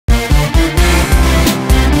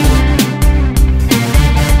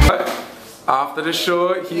after the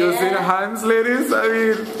show, he was in hands, ladies. I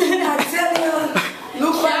mean, I tell you,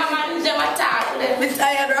 look back. I'm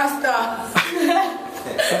tired, Rasta.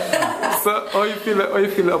 So, how you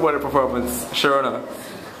feel about the performance, Sharona?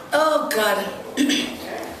 Oh God, I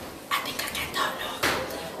think I can talk now.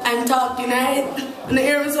 I'm talking, right? And the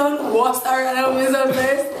ear was on, what's around on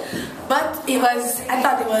first. But I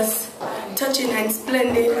thought it was touching and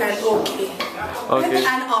splendid and okay.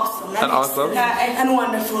 And awesome. And awesome. And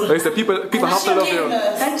wonderful. Like I said, people have to love you.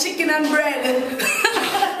 And chicken and bread.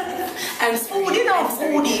 And foodie, no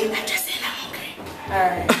foodie. I'm just saying I'm hungry.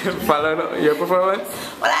 Alright. Falon, your performance?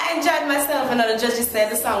 Well, I enjoyed myself. The judges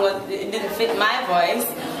said the song didn't fit my voice.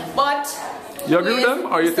 But you agree with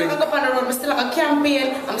them? Or you think? I'm still on the road, I'm still on a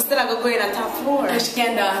campaign, I'm still on going on top floor. She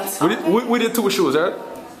can dance. We did 2 shoes, right?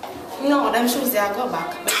 No, them shoes they I go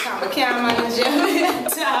back. I can't manage them.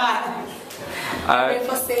 Ready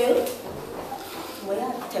for sale?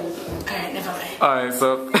 Well, tell me. Alright, never mind. Alright,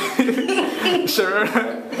 so Sharona,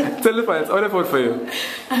 tell the fans, how they vote for you?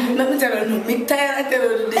 Let me tell you, I'm tired of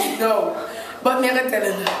telling you this now. But I'm going to tell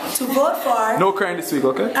you, to vote for... No crying this week,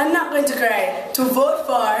 okay? I'm not going to cry. To vote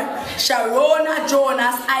for Sharona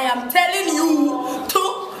Jonas, I am telling you to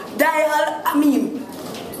dial,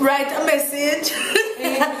 write a message,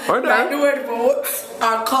 write the word vote,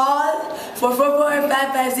 or call for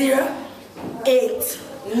 44550-8.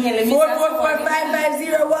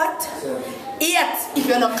 44550 what? 8. If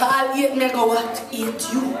you don't call 8, make a what?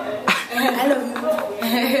 8 you. I love you.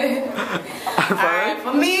 Alright,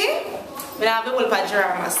 for me, we have the whole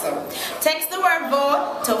drama, so text the word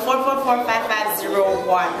vote to 4445501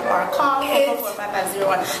 or call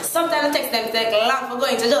 4445501. Sometimes the text them take long for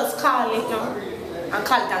going to just call it, and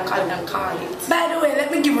call it and call it and call it. By the way, let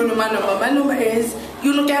me give you my number. My number is,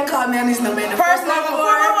 you can call me on this number. Personal